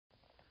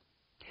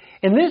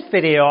In this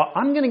video,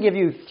 I'm going to give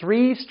you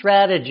 3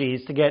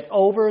 strategies to get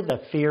over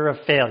the fear of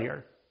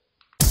failure.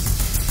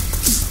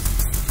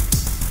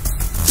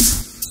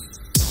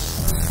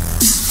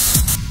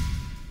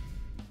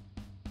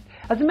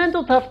 As a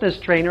mental toughness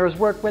trainer who's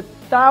worked with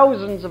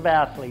thousands of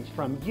athletes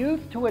from youth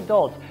to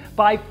adults,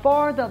 by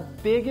far the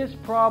biggest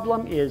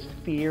problem is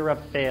fear of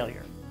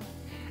failure.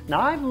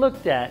 Now I've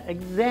looked at,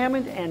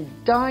 examined, and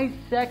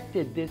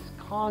dissected this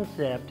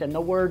concept and the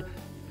word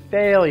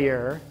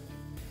failure,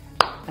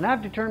 and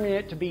I've determined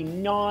it to be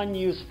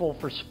non-useful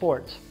for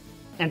sports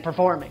and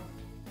performing.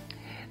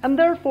 And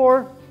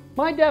therefore,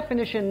 my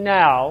definition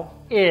now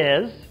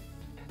is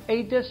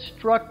a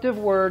destructive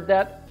word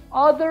that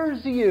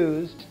others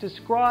use to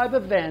describe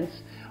events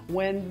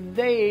when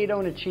they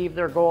don't achieve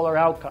their goal or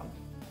outcome.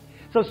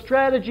 So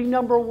strategy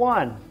number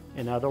 1,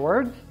 in other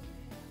words,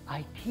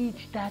 I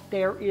teach that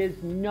there is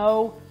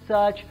no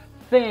such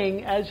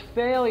thing as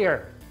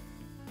failure.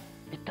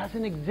 It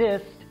doesn't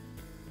exist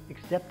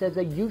except as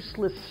a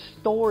useless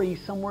story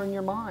somewhere in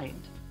your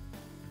mind.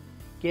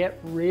 Get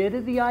rid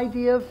of the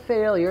idea of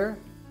failure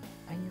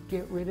and you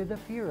get rid of the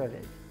fear of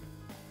it.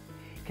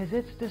 Because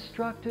it's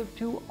destructive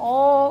to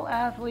all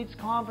athletes'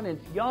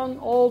 confidence, young,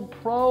 old,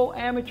 pro,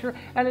 amateur,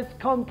 and it's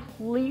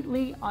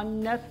completely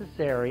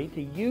unnecessary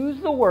to use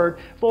the word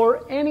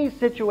for any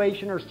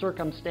situation or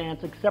circumstance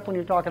except when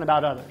you're talking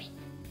about others.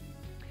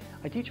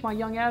 I teach my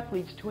young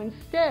athletes to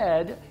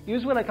instead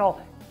use what I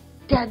call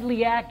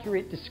deadly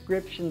accurate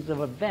descriptions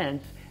of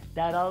events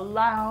that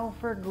allow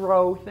for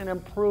growth and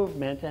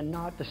improvement and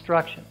not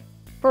destruction.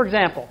 For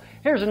example,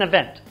 here's an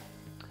event.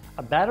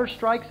 A batter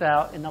strikes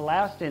out in the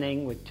last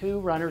inning with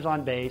 2 runners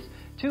on base,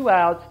 2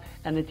 outs,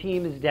 and the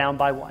team is down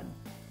by 1.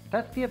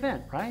 That's the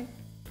event, right?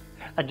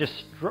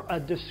 A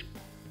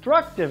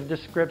destructive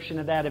description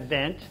of that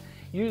event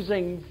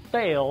using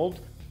failed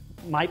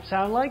might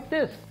sound like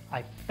this.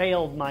 I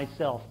failed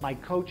myself, my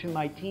coach and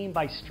my team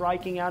by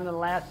striking out in the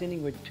last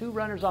inning with 2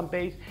 runners on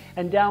base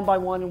and down by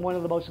 1 in one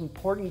of the most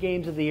important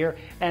games of the year,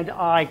 and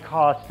I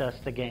cost us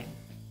the game.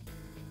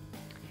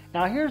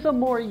 Now here's a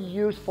more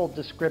useful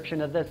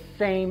description of the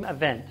same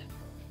event.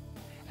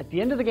 At the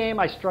end of the game,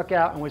 I struck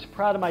out and was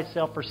proud of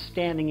myself for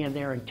standing in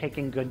there and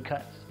taking good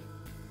cuts.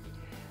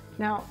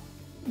 Now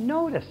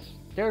notice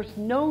there's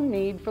no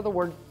need for the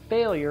word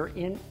failure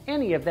in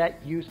any of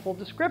that useful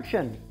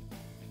description.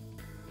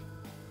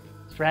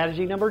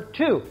 Strategy number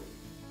 2,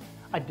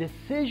 a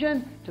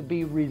decision to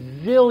be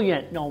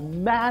resilient no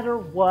matter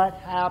what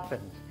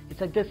happens.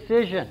 It's a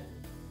decision.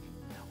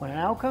 When an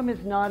outcome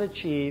is not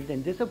achieved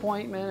and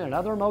disappointment and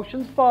other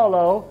emotions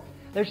follow,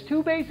 there's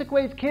 2 basic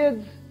ways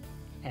kids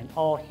and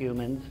all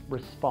humans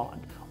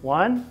respond.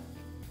 1,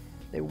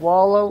 they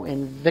wallow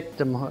in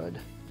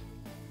victimhood.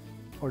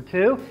 Or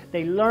 2,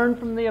 they learn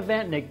from the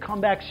event and they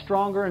come back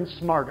stronger and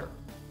smarter.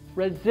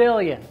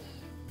 Resilience,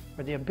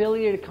 or the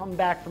ability to come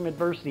back from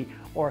adversity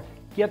or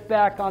get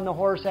back on the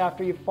horse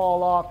after you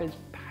fall off, is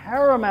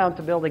paramount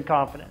to building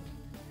confidence.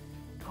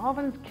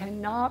 Confidence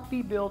cannot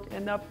be built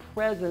in the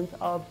presence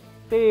of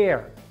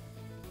fear.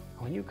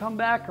 When you come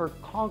back or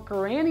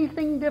conquer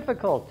anything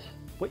difficult,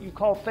 what you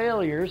call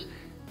failures,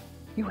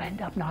 you end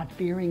up not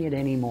fearing it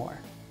anymore.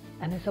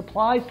 And this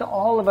applies to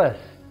all of us.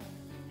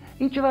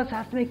 Each of us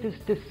has to make this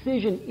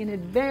decision in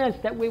advance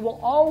that we will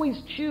always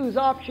choose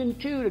option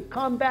 2 to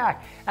come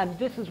back. And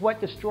this is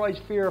what destroys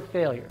fear of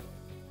failure.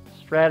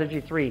 Strategy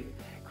 3.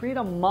 Create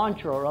a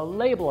mantra or a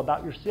label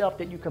about yourself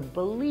that you can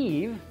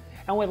believe,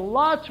 and with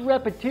lots of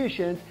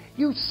repetitions,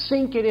 you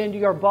sink it into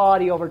your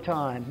body over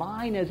time.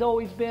 Mine has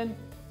always been,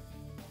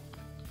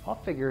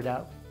 I'll figure it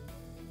out.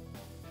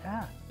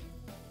 Yeah.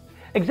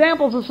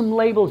 Examples of some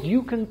labels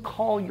you can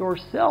call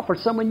yourself or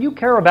someone you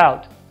care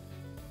about.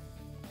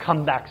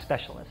 Comeback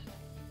specialist.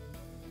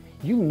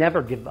 You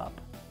never give up.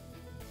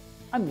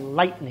 I'm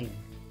lightning.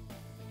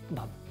 I'm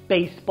a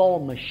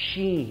baseball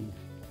machine.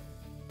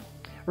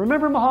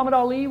 Remember Muhammad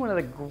Ali, one of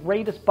the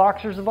greatest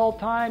boxers of all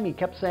time? He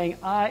kept saying,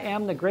 I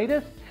am the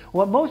greatest.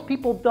 What most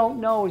people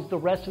don't know is the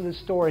rest of the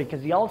story,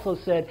 because he also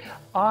said,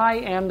 I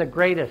am the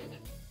greatest.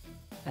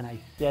 And I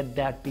said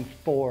that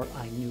before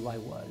I knew I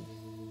was.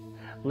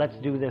 Let's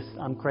do this.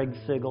 I'm Craig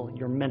Sigel,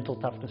 your mental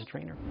toughness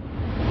trainer.